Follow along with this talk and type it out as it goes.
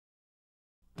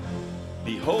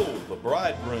Behold, the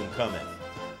bridegroom cometh.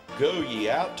 Go ye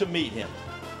out to meet him.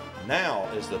 Now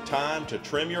is the time to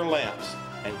trim your lamps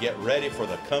and get ready for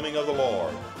the coming of the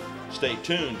Lord. Stay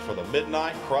tuned for the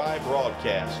Midnight Cry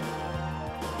broadcast.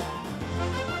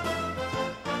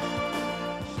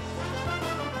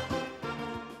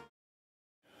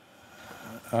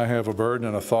 I have a burden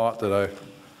and a thought that I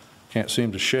can't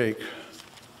seem to shake.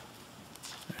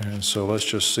 And so let's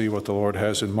just see what the Lord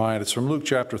has in mind. It's from Luke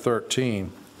chapter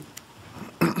 13.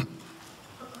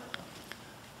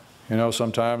 You know,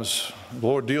 sometimes the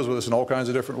Lord deals with us in all kinds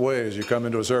of different ways. You come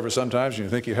into a service sometimes and you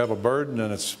think you have a burden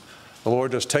and the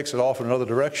Lord just takes it off in another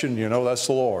direction. You know, that's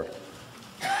the Lord.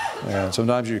 And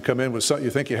sometimes you come in with something, you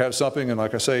think you have something, and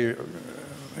like I say,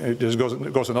 it just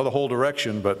goes another whole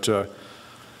direction. But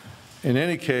in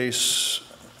any case,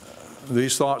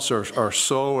 these thoughts are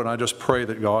so, and I just pray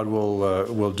that God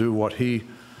will do what He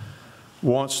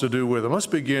wants to do with them. Let's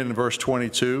begin in verse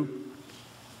 22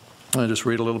 and just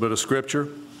read a little bit of Scripture.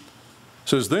 It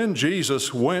says, "Then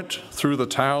Jesus went through the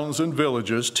towns and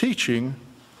villages, teaching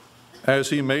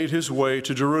as He made His way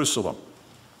to Jerusalem.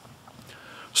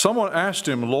 Someone asked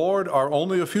Him, 'Lord, are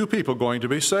only a few people going to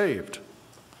be saved?'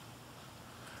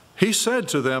 He said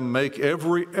to them, 'Make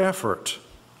every effort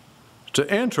to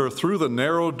enter through the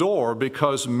narrow door,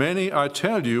 because many, I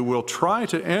tell you, will try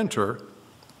to enter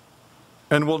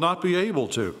and will not be able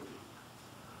to.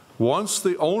 Once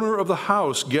the owner of the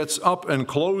house gets up and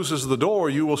closes the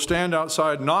door, you will stand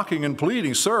outside knocking and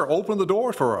pleading, 'Sir, open the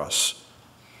door for us.'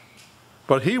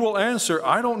 But he will answer,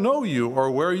 'I don't know you or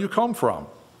where you come from.'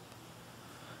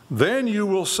 Then you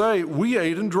will say, 'We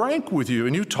ate and drank with you,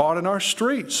 and you taught in our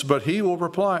streets.' But he will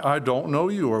reply, 'I don't know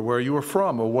you or where you are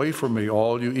from. Away from me,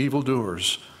 all you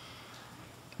evildoers.'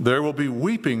 There will be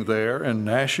weeping there and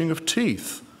gnashing of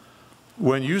teeth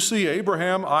when you see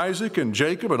Abraham, Isaac, and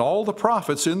Jacob and all the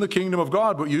prophets in the kingdom of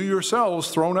God, but you yourselves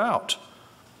thrown out.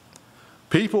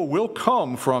 People will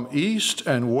come from east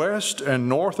and west and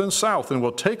north and south and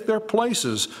will take their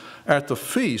places at the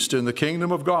feast in the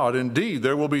kingdom of God. Indeed,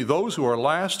 there will be those who are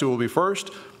last who will be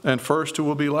first, and first who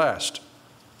will be last."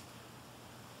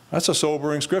 That's a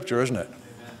sobering scripture, isn't it?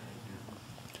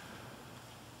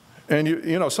 And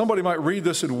you know, somebody might read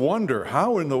this and wonder,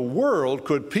 how in the world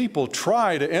could people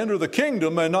try to enter the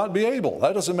kingdom and not be able?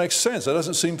 That doesn't make sense. That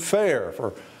doesn't seem fair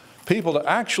for people to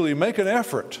actually make an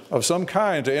effort of some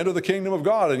kind to enter the kingdom of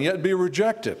God and yet be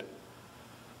rejected.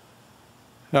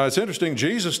 Now, it's interesting,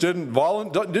 Jesus didn't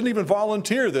even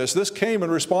volunteer this. This came in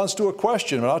response to a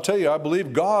question. And I'll tell you, I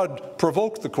believe God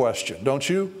provoked the question, don't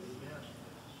you?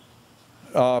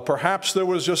 Perhaps there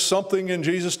was just something in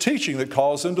Jesus' teaching that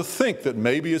caused them to think that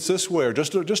maybe it's this way, or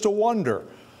just a wonder.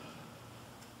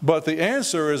 But the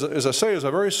answer, as I say, is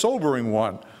a very sobering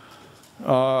one.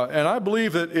 And I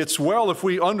believe that it's well if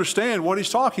we understand what He's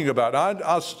talking about.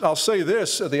 I'll say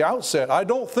this at the outset. I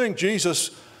don't think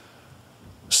Jesus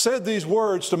said these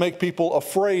words to make people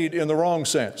afraid in the wrong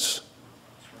sense.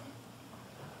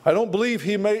 I don't believe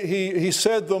he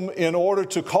said them in order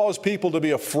to cause people to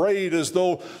be afraid, as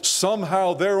though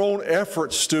somehow their own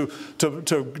efforts to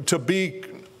be,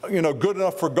 you know, good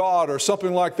enough for God or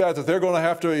something like that, that they're going to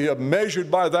have to be measured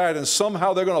by that, and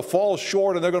somehow they're going to fall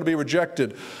short and they're going to be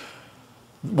rejected.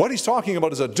 What He's talking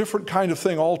about is a different kind of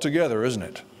thing altogether, isn't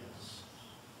it?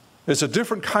 It's a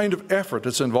different kind of effort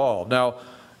that's involved. Now,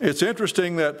 it's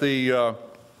interesting that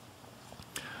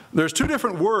there's two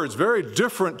different words, very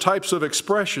different types of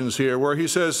expressions here, where He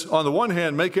says, on the one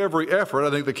hand, make every effort.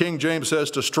 I think the King James says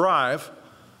to strive.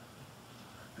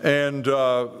 And,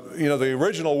 you know, the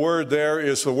original word there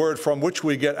is the word from which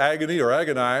we get agony or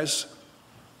agonize.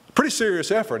 Pretty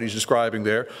serious effort He's describing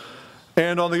there.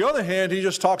 And on the other hand, He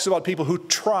just talks about people who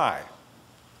try.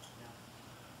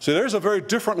 See, there's a very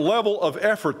different level of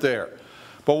effort there.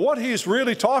 But what He's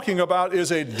really talking about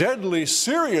is a deadly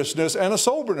seriousness and a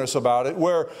soberness about it,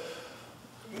 where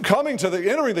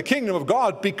entering the kingdom of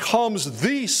God becomes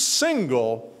the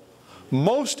single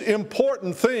most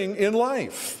important thing in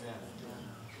life.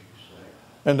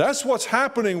 And that's what's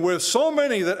happening with so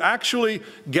many that actually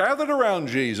gathered around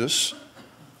Jesus,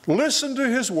 listened to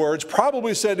His words,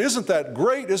 probably said, "Isn't that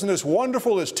great? Isn't this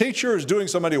wonderful? This teacher is doing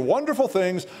so many wonderful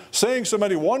things, saying so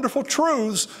many wonderful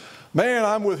truths. Man,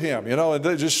 I'm with him," you know, and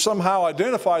they just somehow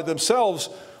identified themselves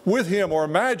with him or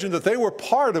imagined that they were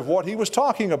part of what he was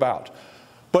talking about,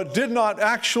 but did not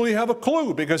actually have a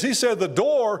clue, because he said the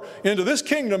door into this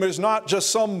kingdom is not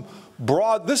just some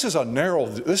broad, this is a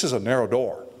narrow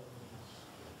door.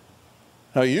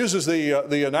 Now he uses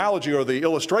the analogy or the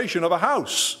illustration of a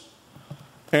house.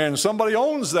 And somebody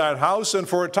owns that house, and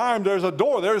for a time there's a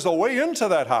door, there's a way into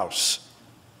that house.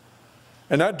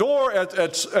 And that door at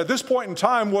this point in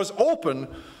time was open,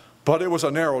 but it was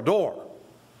a narrow door.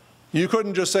 You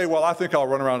couldn't just say, well, I think I'll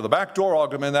run around to the back door, I'll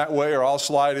come in that way, or I'll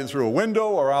slide in through a window,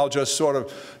 or I'll just sort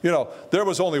of, there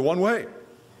was only one way.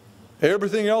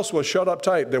 Everything else was shut up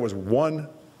tight. There was one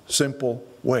simple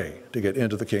way to get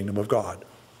into the kingdom of God.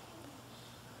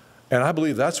 And I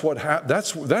believe that's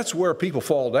where people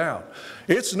fall down.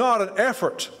 It's not an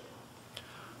effort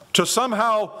to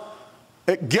somehow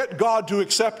get God to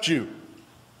accept you.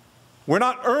 We're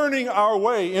not earning our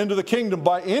way into the kingdom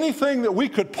by anything that we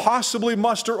could possibly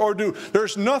muster or do.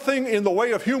 There's nothing in the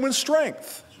way of human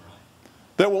strength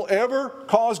that will ever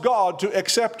cause God to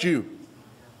accept you.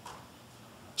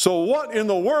 So what in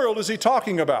the world is he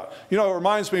talking about? It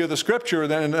reminds me of the scripture,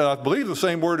 and I believe the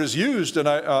same word is used, and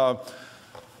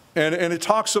it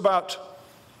talks about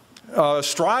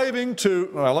striving to,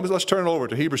 let's turn it over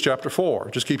to Hebrews chapter 4.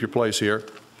 Just keep your place here.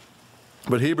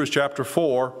 But Hebrews chapter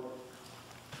 4.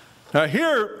 Now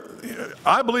here,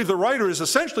 I believe the writer is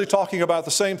essentially talking about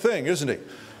the same thing, isn't he?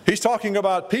 He's talking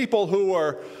about people who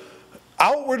are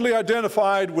outwardly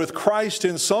identified with Christ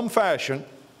in some fashion,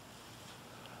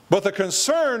 but the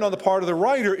concern on the part of the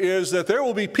writer is that there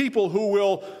will be people who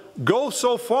will go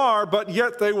so far, but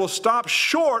yet they will stop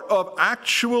short of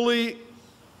actually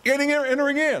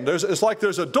entering in. It's like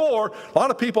there's a door. A lot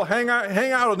of people hang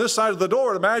out on this side of the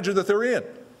door and imagine that they're in.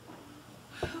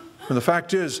 And the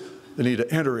fact is, they need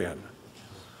to enter in.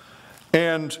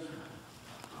 And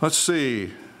let's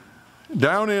see,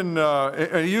 down in,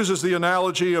 he uses the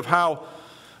analogy of how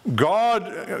God,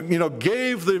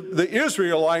 gave the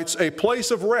Israelites a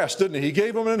place of rest, didn't he? He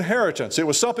gave them an inheritance. It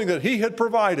was something that he had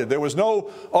provided. There was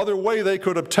no other way they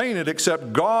could obtain it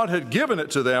except God had given it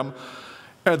to them.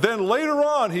 And then later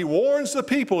on, he warns the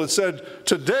people and said,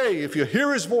 today, if you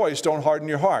hear his voice, don't harden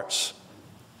your hearts.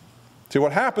 See,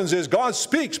 what happens is God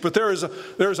speaks, but there's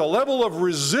a level of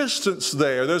resistance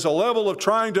there. There's a level of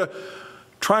trying to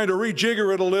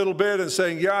rejigger it a little bit and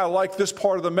saying, yeah, I like this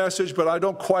part of the message, but I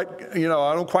don't quite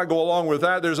go along with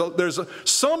that. There's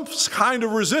some kind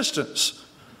of resistance.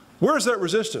 Where's that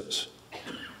resistance?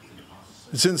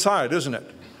 It's inside, isn't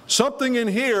it? Something in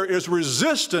here is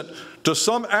resistant to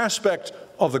some aspect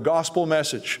of the gospel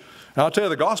message. And I'll tell you,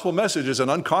 the gospel message is an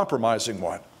uncompromising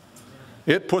one.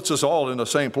 It puts us all in the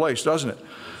same place, doesn't it?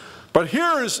 But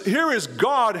here is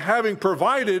God having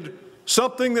provided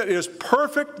something that is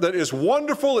perfect, that is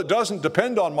wonderful. It doesn't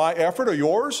depend on my effort or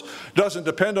yours. It doesn't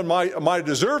depend on my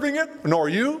deserving it, nor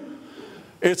you.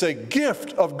 It's a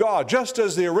gift of God, just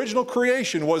as the original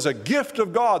creation was a gift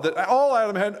of God that all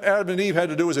Adam and Eve had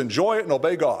to do was enjoy it and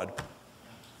obey God.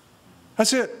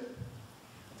 That's it.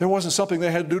 There wasn't something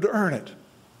they had to do to earn it.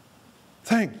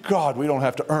 Thank God we don't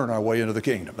have to earn our way into the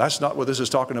kingdom. That's not what this is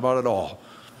talking about at all.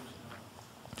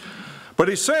 But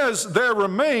he says there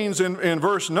remains in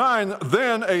verse 9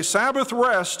 then a Sabbath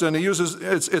rest, and he uses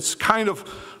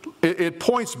it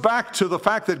points back to the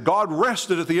fact that God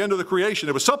rested at the end of the creation.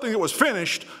 It was something that was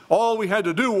finished. All we had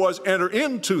to do was enter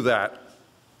into that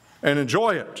and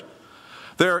enjoy it.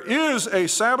 There is a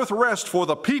Sabbath rest for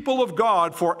the people of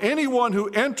God, for anyone who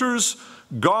enters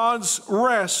God's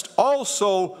rest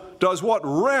also does what?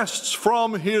 Rests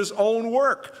from his own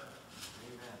work.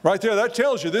 Right there, that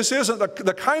tells you this isn't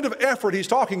the kind of effort he's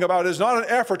talking about is not an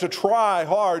effort to try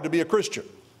hard to be a Christian.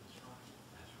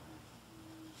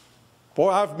 Boy,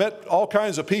 I've met all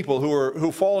kinds of people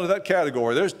who fall into that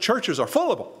category. Churches are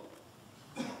full of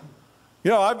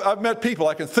them. I've met people,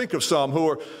 I can think of some who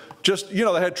are just, they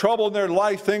had trouble in their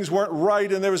life, things weren't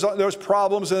right, and there was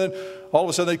problems, and then all of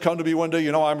a sudden they come to me one day,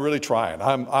 I'm really trying.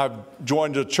 I've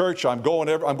joined a church, I'm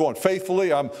going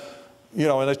faithfully, and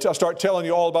they start telling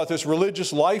you all about this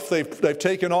religious life they've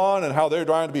taken on and how they're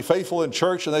trying to be faithful in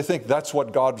church, and they think that's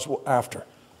what God's after.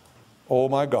 Oh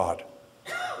my God.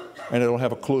 And they don't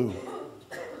have a clue.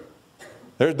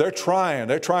 They're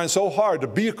trying so hard to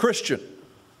be a Christian.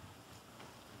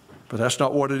 But that's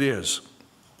not what it is.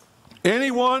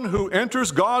 Anyone who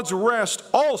enters God's rest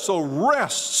also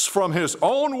rests from his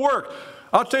own work.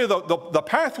 I'll tell you, the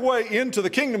pathway into the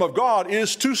kingdom of God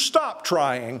is to stop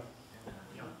trying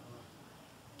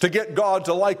to get God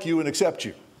to like you and accept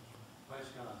you.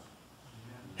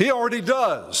 He already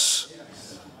does.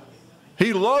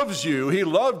 He loves you. He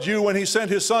loved you when he sent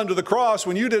his son to the cross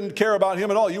when you didn't care about him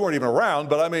at all. You weren't even around.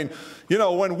 But I mean,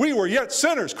 when we were yet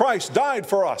sinners, Christ died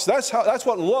for us. That's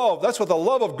what the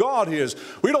love of God is.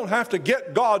 We don't have to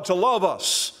get God to love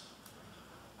us.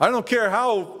 I don't care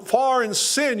how far in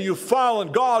sin you've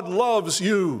fallen, God loves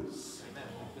you.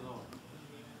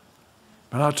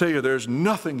 But I'll tell you, there's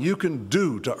nothing you can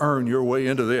do to earn your way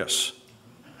into this.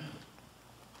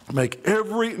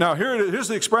 Now here's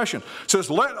the expression. It says,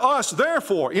 let us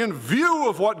therefore, in view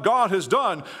of what God has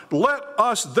done, let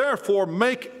us therefore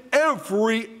make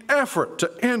every effort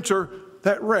to enter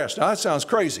that rest. Now that sounds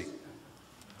crazy.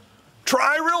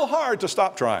 Try real hard to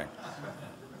stop trying.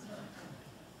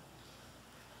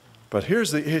 But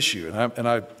here's the issue, and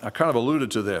I kind of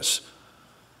alluded to this.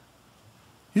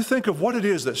 You think of what it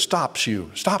is that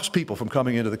stops people from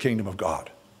coming into the kingdom of God.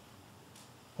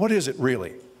 What is it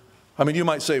really? I mean, you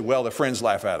might say, well, their friends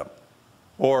laugh at them,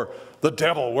 or the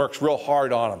devil works real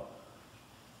hard on them.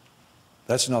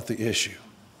 That's not the issue.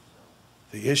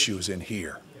 The issue is in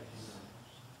here.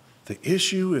 The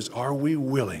issue is, are we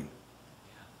willing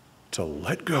to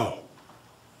let go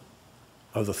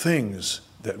of the things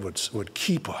that would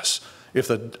keep us?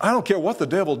 I don't care what the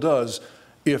devil does,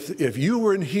 if you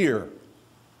were in here,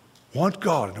 want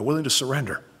God and are willing to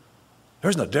surrender,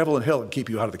 there's no devil in hell that can keep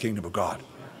you out of the kingdom of God.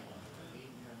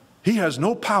 He has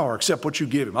no power except what you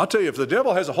give him. I'll tell you, if the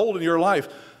devil has a hold in your life,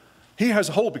 he has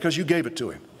a hold because you gave it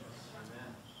to him.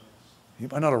 You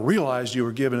might not have realized you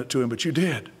were giving it to him, but you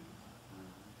did.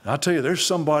 And I'll tell you, there's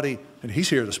somebody, and he's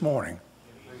here this morning,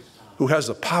 who has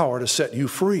the power to set you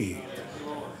free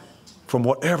from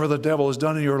whatever the devil has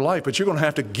done in your life. But you're going to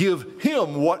have to give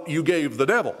him what you gave the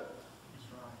devil.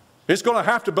 It's going to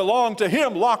have to belong to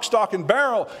him, lock, stock, and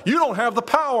barrel. You don't have the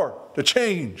power to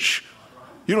change.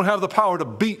 You don't have the power to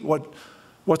beat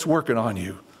what's working on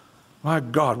you. My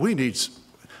God, we need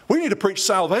to preach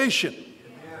salvation.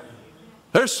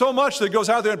 There's so much that goes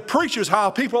out there and preaches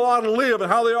how people ought to live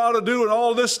and how they ought to do and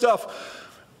all this stuff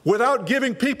without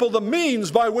giving people the means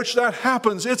by which that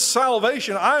happens. It's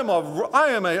salvation. I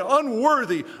am an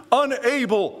unworthy,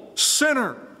 unable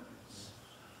sinner.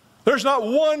 There's not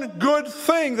one good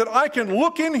thing that I can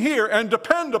look in here and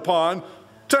depend upon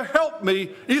to help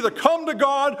me either come to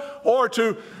God or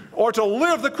to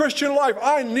live the Christian life.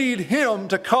 I need him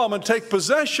to come and take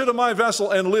possession of my vessel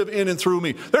and live in and through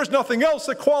me. There's nothing else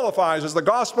that qualifies as the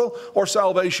gospel or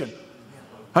salvation.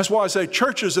 That's why I say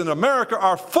churches in America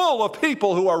are full of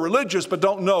people who are religious but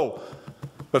don't know,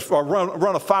 but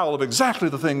run afoul of exactly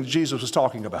the things Jesus was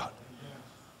talking about.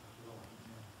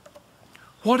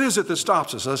 What is it that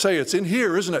stops us? I say it's in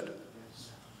here, isn't it?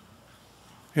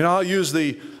 You know,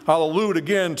 I'll allude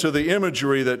again to the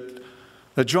imagery that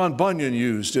John Bunyan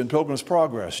used in Pilgrim's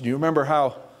Progress. Do you remember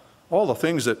how all the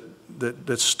things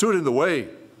that stood in the way?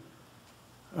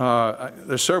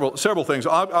 There's several things.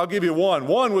 I'll give you one.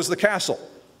 One was the castle.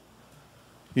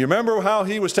 You remember how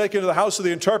he was taken to the house of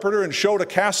the interpreter and showed a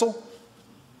castle?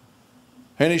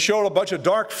 And he showed a bunch of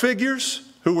dark figures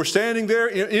who were standing there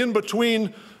in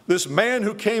between this man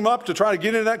who came up to try to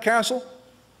get into that castle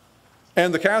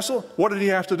and the castle. What did he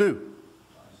have to do?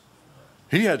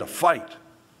 He had to fight.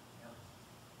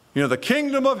 You know, the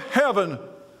kingdom of heaven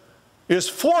is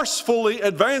forcefully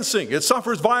advancing. It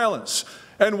suffers violence.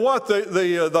 And what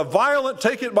the violent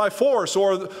take it by force,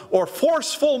 or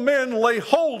forceful men lay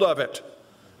hold of it,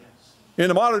 in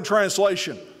the modern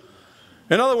translation.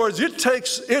 In other words, it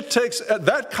takes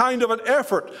that kind of an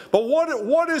effort. But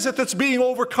what is it that's being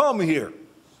overcome here?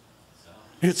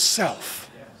 It's self.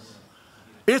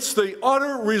 It's the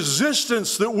utter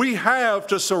resistance that we have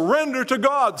to surrender to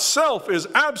God. Self is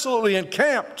absolutely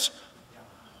encamped.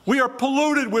 We are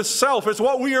polluted with self. It's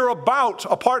what we are about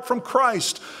apart from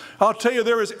Christ. I'll tell you,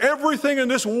 there is everything in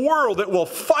this world that will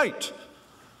fight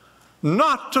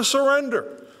not to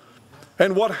surrender.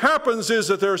 And what happens is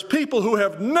that there's people who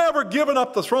have never given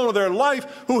up the throne of their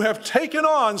life, who have taken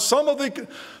on some of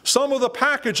the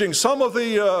packaging, some of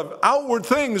the outward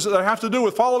things that have to do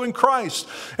with following Christ.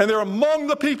 And they're among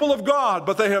the people of God,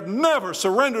 but they have never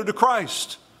surrendered to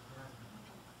Christ.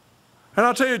 And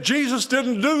I'll tell you, Jesus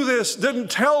didn't do this,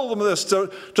 didn't tell them this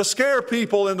to scare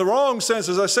people in the wrong sense.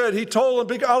 As I said, he told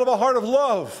them out of a heart of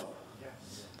love.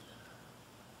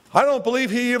 I don't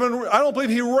believe he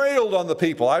railed on the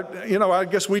people. I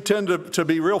guess we tend to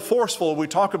be real forceful when we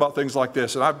talk about things like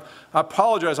this. And I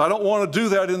apologize. I don't want to do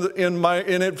that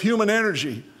in human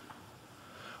energy.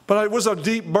 But it was a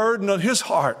deep burden on his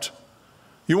heart.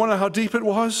 You want to know how deep it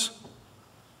was?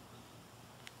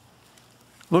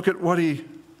 Look at what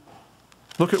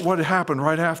happened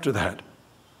right after that.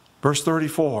 Verse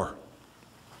 34.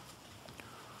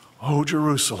 Oh,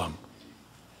 Jerusalem,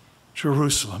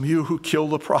 Jerusalem, you who kill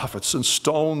the prophets and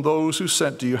stone those who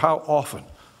sent to you, how often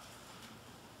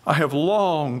I have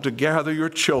longed to gather your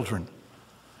children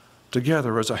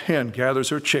together as a hen gathers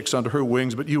her chicks under her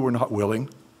wings, but you were not willing.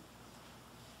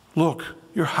 Look,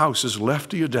 your house is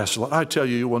left to you desolate. I tell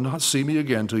you, you will not see me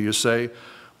again till you say,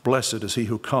 blessed is he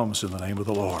who comes in the name of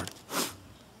the Lord.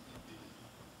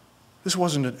 This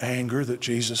wasn't an anger that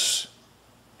Jesus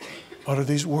utter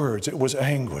these words. It was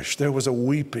anguish. There was a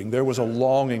weeping. There was a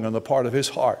longing on the part of his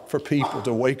heart for people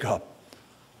to wake up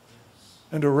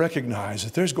and to recognize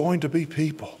that there's going to be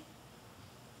people,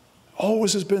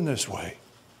 always has been this way,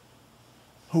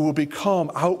 who will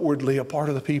become outwardly a part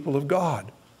of the people of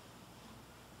God.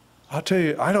 I'll tell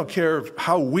you, I don't care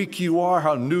how weak you are,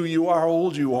 how new you are, how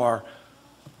old you are.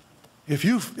 If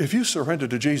you surrender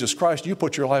to Jesus Christ, you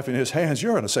put your life in his hands,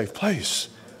 you're in a safe place.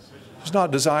 It's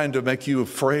not designed to make you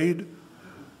afraid.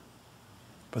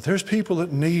 But there's people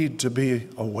that need to be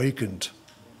awakened,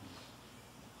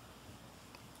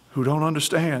 who don't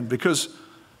understand. Because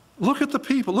look at the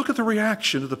people, look at the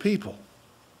reaction of the people.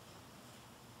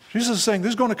 Jesus is saying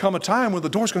there's going to come a time when the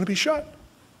door's going to be shut.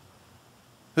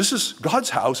 This is God's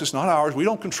house, it's not ours. We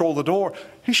don't control the door.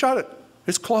 He shut it.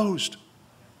 It's closed.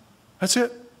 That's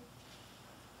it.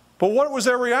 But what was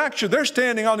their reaction? They're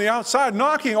standing on the outside,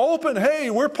 knocking, open,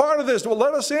 hey, we're part of this, well,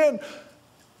 let us in.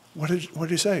 What did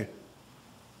he say?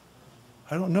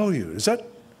 I don't know you.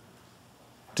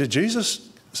 Did Jesus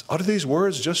utter these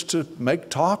words just to make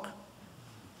talk?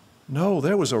 No,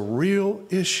 there was a real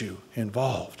issue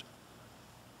involved.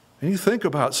 And you think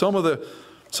about some of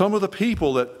the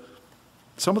people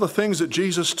some of the things that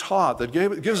Jesus taught that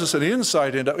gives us an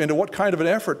insight into what kind of an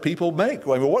effort people make.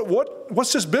 I mean,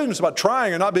 what's this business about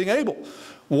trying and not being able?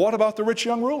 What about the rich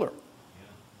young ruler?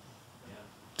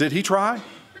 Did he try?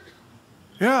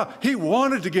 Yeah, he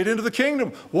wanted to get into the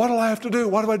kingdom. What do I have to do?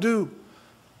 What do I do?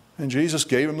 And Jesus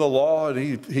gave him the law,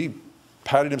 and he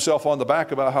patted himself on the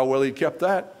back about how well he kept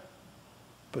that.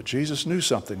 But Jesus knew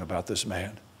something about this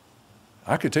man.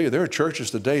 I could tell you there are churches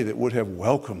today that would have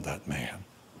welcomed that man.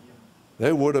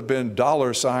 There would have been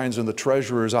dollar signs in the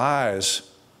treasurer's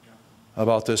eyes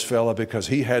about this fella because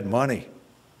he had money.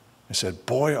 They said,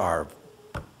 boy, our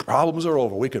problems are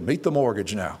over. We can meet the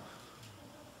mortgage now.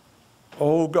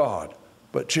 Oh, God.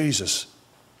 But Jesus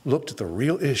looked at the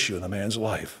real issue in the man's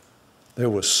life. There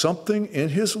was something in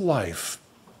his life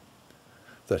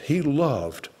that he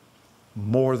loved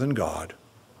more than God.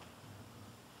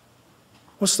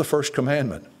 What's the first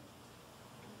commandment?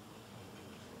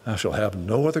 Thou shalt have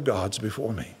no other gods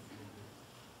before me.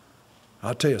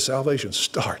 I'll tell you, salvation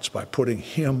starts by putting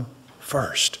him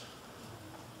first.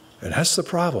 And that's the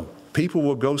problem. People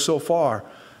will go so far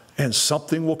and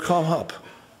something will come up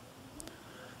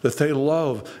that they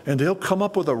love, and they'll come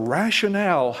up with a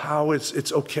rationale how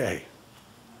it's okay.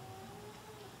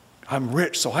 I'm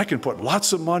rich, so I can put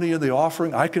lots of money in the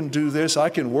offering. I can do this. I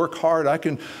can work hard. I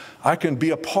can be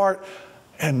a part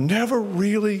and never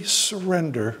really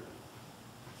surrender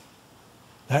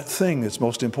that thing that's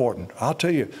most important. I'll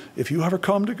tell you, if you ever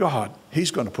come to God,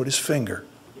 he's going to put his finger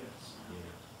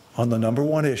on the number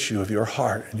one issue of your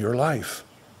heart and your life.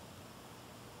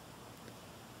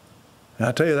 And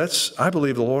I tell you, I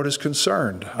believe the Lord is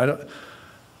concerned.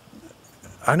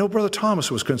 I know Brother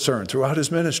Thomas was concerned throughout his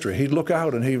ministry. He'd look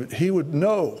out and he would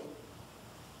know.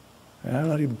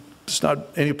 And it's not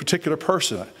any particular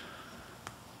person.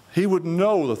 He would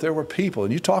know that there were people,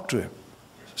 and you talked to him.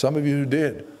 Some of you who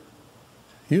did.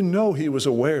 You know he was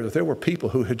aware that there were people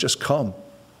who had just come,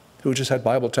 who just had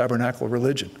Bible tabernacle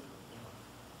religion.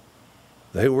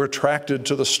 They were attracted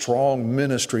to the strong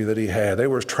ministry that he had. They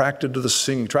were attracted to the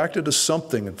singing, attracted to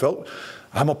something, and felt,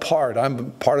 I'm a part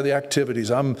of the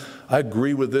activities. I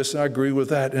agree with this and I agree with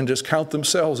that, and just count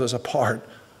themselves as a part.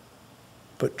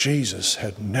 But Jesus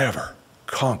had never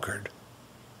conquered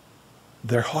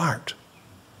their heart.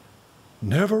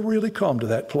 Never really come to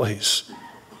that place.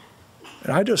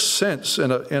 And I just sense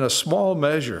in a small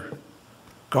measure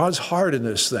God's heart in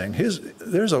this thing.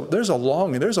 There's a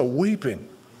longing, there's a weeping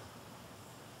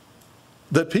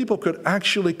that people could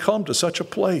actually come to such a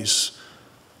place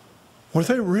where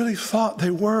they really thought they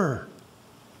were.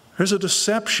 There's a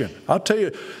deception. I'll tell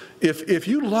you, if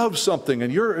you love something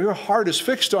and your heart is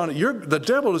fixed on it, the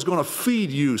devil is going to feed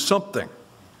you something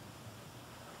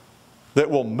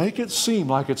that will make it seem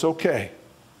like it's okay.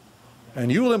 And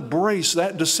you'll embrace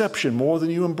that deception more than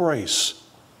you embrace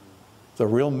the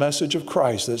real message of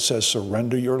Christ that says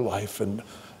surrender your life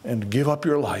and give up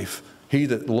your life. He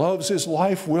that loves his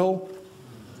life will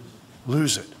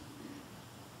lose it.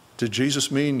 Did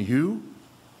Jesus mean you?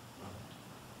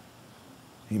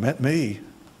 He meant me.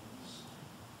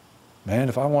 Man,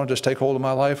 if I want to just take hold of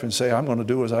my life and say, I'm going to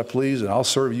do as I please and I'll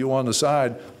serve you on the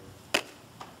side,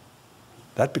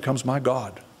 that becomes my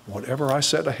God. Whatever I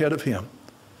set ahead of him.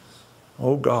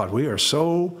 Oh God, we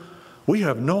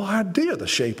have no idea the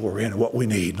shape we're in and what we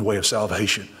need in the way of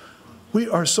salvation. We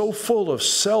are so full of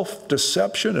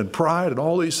self-deception and pride and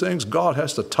all these things. God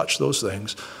has to touch those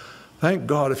things. Thank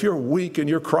God, if you're weak and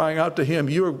you're crying out to him,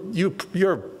 you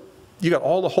got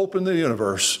all the hope in the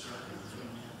universe.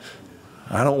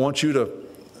 I don't want you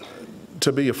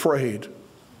to be afraid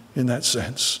in that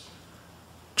sense.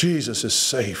 Jesus is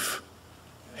safe.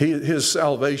 His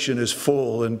salvation is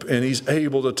full, and He's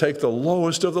able to take the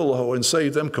lowest of the low and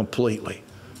save them completely.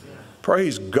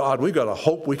 Praise God. We've got a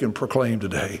hope we can proclaim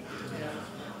today.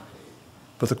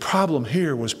 But the problem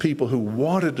here was people who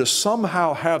wanted to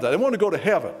somehow have that. They wanted to go to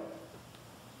heaven.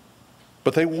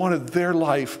 But they wanted their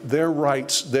life, their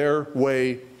rights, their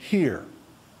way here.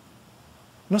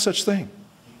 No such thing.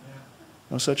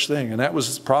 No such thing. And that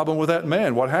was the problem with that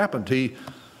man. What happened?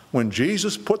 When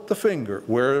Jesus put the finger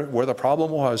where the problem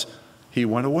was, he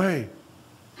went away.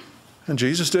 And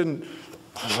Jesus didn't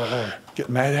get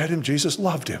mad at him. Jesus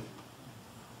loved him.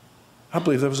 I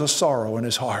believe there was a sorrow in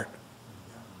his heart.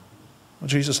 Well,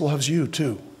 Jesus loves you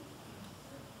too.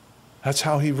 That's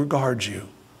how He regards you.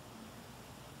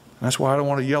 That's why I don't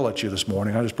want to yell at you this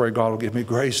morning. I just pray God will give me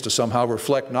grace to somehow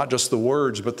reflect not just the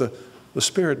words, but the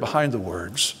spirit behind the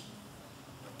words.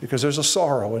 Because there's a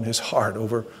sorrow in His heart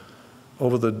over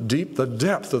the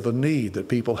depth of the need that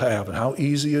people have and how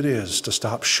easy it is to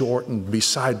stop short and be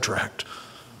sidetracked.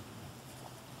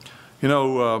 You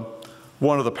know,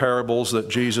 one of the parables that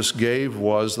Jesus gave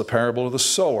was the parable of the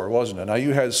sower, wasn't it? Now,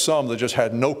 you had some that just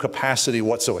had no capacity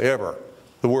whatsoever.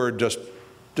 The word just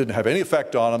didn't have any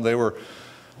effect on them. They were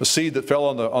the seed that fell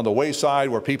on the wayside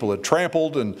where people had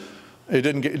trampled, and it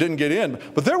didn't get in.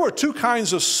 But there were two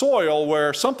kinds of soil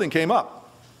where something came up,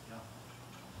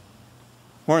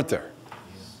 weren't there?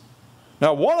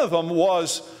 Now, one of them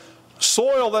was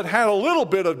soil that had a little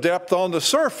bit of depth on the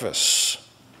surface,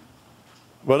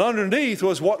 but underneath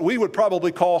was what we would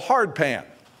probably call hardpan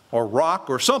or rock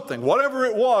or something. Whatever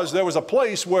it was, there was a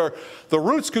place where the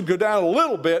roots could go down a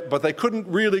little bit, but they couldn't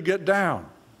really get down.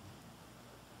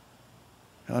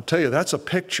 And I'll tell you, that's a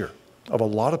picture of a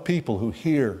lot of people who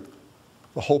hear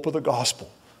the hope of the gospel.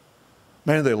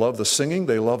 Man, they love the singing.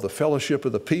 They love the fellowship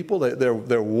of the people.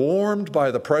 They're warmed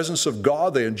by the presence of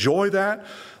God. They enjoy that.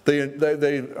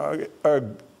 They are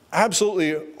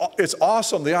absolutely, it's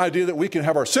awesome, the idea that we can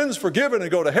have our sins forgiven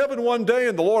and go to heaven one day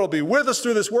and the Lord will be with us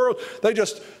through this world. They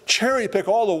just cherry pick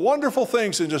all the wonderful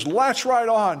things and just latch right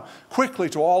on quickly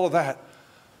to all of that.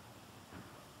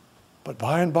 But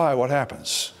by and by, what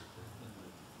happens?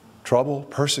 Trouble,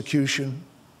 persecution,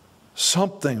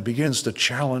 something begins to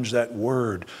challenge that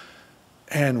word.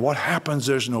 And what happens?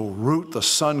 There's no root. The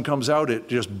sun comes out. It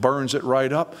just burns it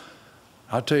right up.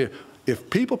 I'll tell you,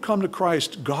 if people come to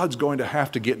Christ, God's going to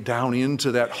have to get down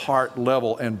into that heart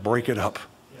level and break it up.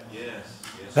 Yes.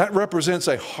 That represents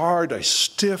a hard, a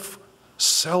stiff,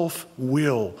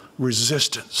 self-will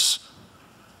resistance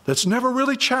that's never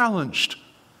really challenged.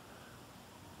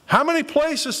 How many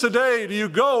places today do you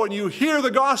go and you hear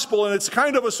the gospel and it's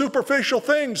kind of a superficial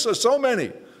thing? So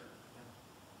many.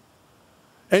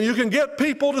 And you can get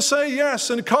people to say yes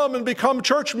and come and become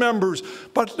church members,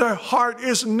 but their heart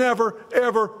is never,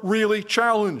 ever really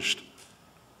challenged.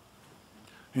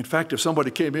 In fact, if somebody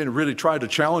came in and really tried to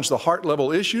challenge the heart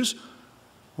level issues,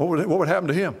 what would happen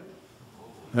to him?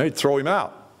 They'd throw him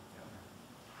out.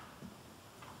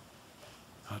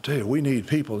 I'll tell you, we need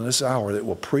people in this hour that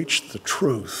will preach the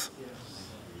truth.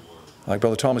 Like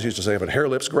Brother Thomas used to say, if it hair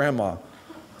lips grandma.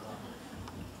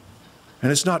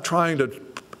 And it's not trying to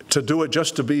do it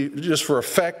just for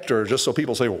effect or just so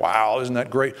people say, wow, isn't that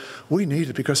great? We need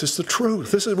it because it's the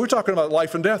truth. We're talking about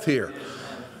life and death here.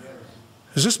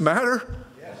 Does this matter?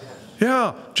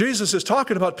 Yeah, Jesus is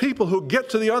talking about people who get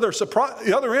to the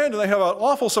other end and they have an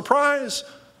awful surprise.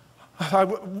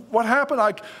 What happened?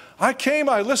 I came,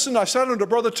 I listened, I sat under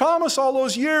Brother Thomas all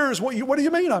those years. What do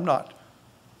you mean I'm not?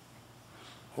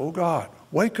 Oh God,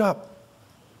 wake up.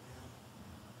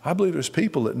 I believe there's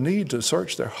people that need to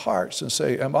search their hearts and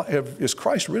say, is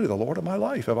Christ really the Lord of my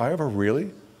life? Have I ever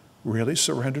really, really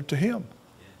surrendered to Him?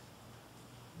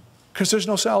 Because there's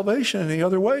no salvation any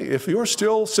other way. If you're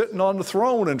still sitting on the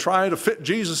throne and trying to fit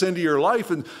Jesus into your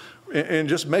life and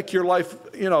just make your life,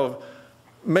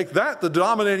 make that the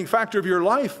dominating factor of your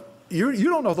life, you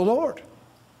don't know the Lord.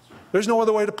 There's no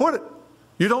other way to put it.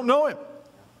 You don't know Him.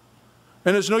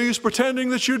 And there's no use pretending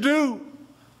that you do.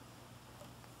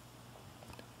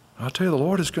 I'll tell you, the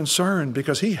Lord is concerned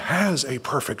because He has a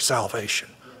perfect salvation.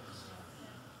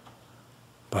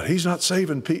 But He's not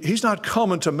saving people. He's not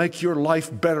coming to make your life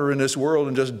better in this world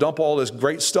and just dump all this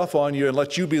great stuff on you and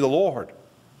let you be the Lord.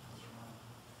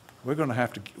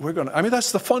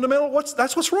 That's the fundamental,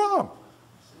 that's what's wrong.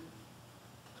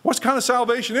 What kind of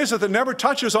salvation is it that never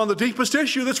touches on the deepest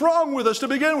issue that's wrong with us to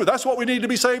begin with? That's what we need to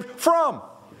be saved from.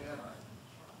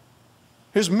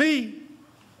 Is me.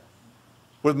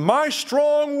 With my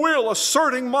strong will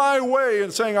asserting my way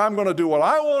and saying I'm going to do what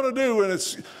I want to do,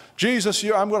 and Jesus,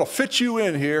 I'm going to fit you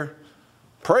in here.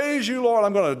 Praise you, Lord.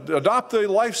 I'm going to adopt the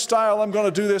lifestyle. I'm going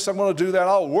to do this. I'm going to do that.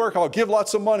 I'll work. I'll give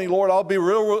lots of money, Lord. I'll be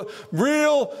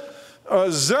real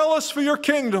zealous for your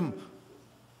kingdom.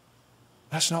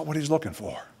 That's not what he's looking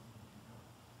for.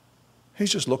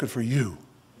 He's just looking for you.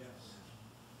 Yes.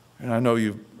 And I know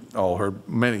you've all heard,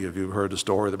 many of you have heard the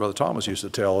story that Brother Thomas used to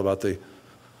tell about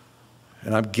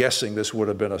and I'm guessing this would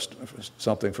have been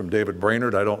something from David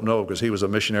Brainerd. I don't know, because he was a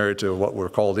missionary to what were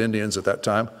called Indians at that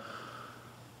time.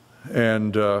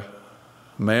 And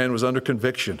man was under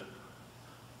conviction.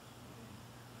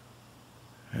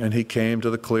 And he came to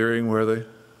the clearing where the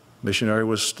missionary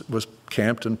was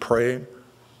camped and praying.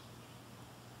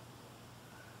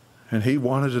 And he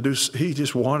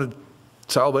just wanted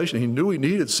salvation. He knew he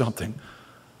needed something.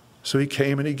 So he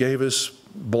came and he gave his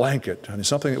blanket. And it's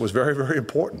something that was very, very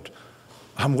important.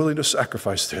 I'm willing to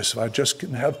sacrifice this if I just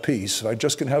can have peace, if I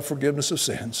just can have forgiveness of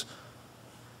sins.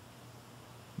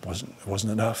 It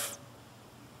wasn't enough.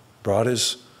 Brought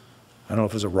his, I don't know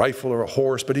if it was a rifle or a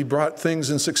horse, but he brought things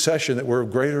in succession that were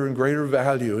of greater and greater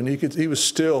value. And he was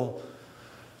still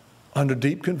under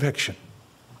deep conviction.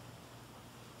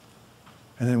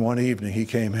 And then one evening he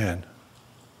came in.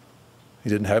 He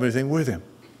didn't have anything with him.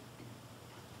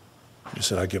 He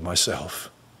said, I give myself.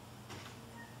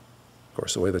 Of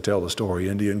course, the way they tell the story,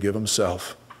 Indian give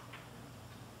himself.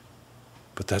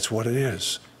 But that's what it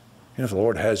is. And if the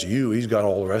Lord has you, he's got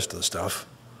all the rest of the stuff.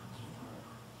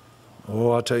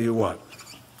 Oh, I'll tell you what.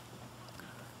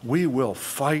 We will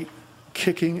fight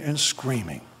kicking and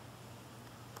screaming.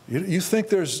 You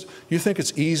think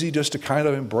it's easy just to kind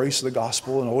of embrace the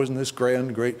gospel and always in this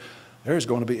grand, great. There's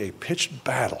going to be a pitched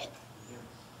battle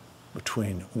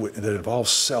that involves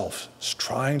self,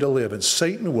 trying to live, and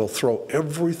Satan will throw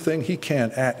everything he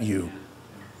can at you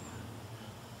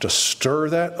to stir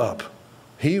that up.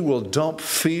 He will dump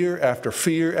fear after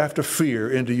fear after fear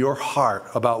into your heart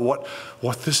about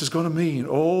what this is going to mean.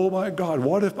 Oh my God,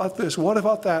 what if about this? What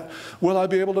about that? Will I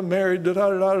be able to marry?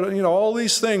 You know, all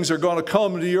these things are going to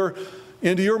come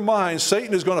into your mind.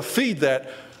 Satan is going to feed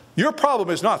that. Your problem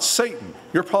is not Satan.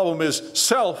 Your problem is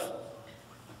self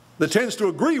that tends to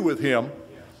agree with him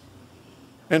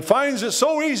and finds it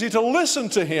so easy to listen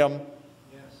to him.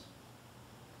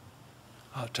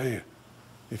 I'll tell you,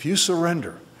 if you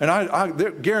surrender, and I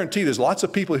guarantee there's lots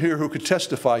of people here who could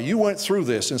testify, you went through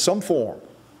this in some form.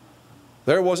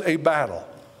 There was a battle.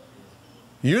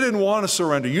 You didn't want to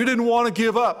surrender. You didn't want to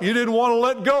give up. You didn't want to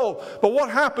let go. But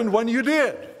what happened when you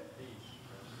did?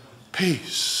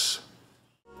 Peace.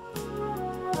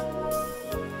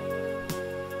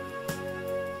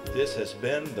 This has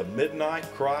been the Midnight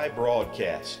Cry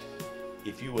broadcast.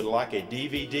 If you would like a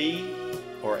DVD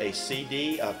or a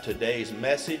CD of today's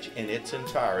message in its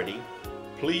entirety,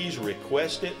 please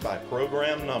request it by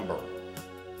program number.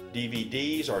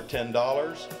 DVDs are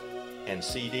 $10 and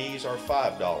CDs are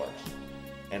 $5.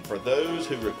 And for those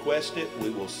who request it, we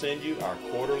will send you our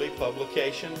quarterly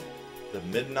publication, The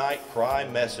Midnight Cry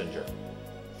Messenger,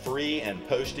 free and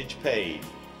postage paid.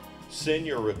 Send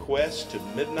your request to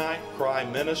Midnight Cry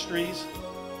Ministries,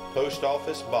 Post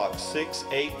Office Box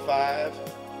 685,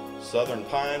 Southern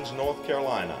Pines, North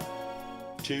Carolina,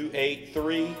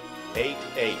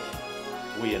 28388.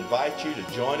 We invite you to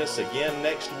join us again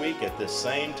next week at this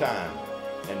same time,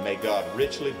 and may God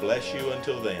richly bless you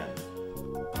until then.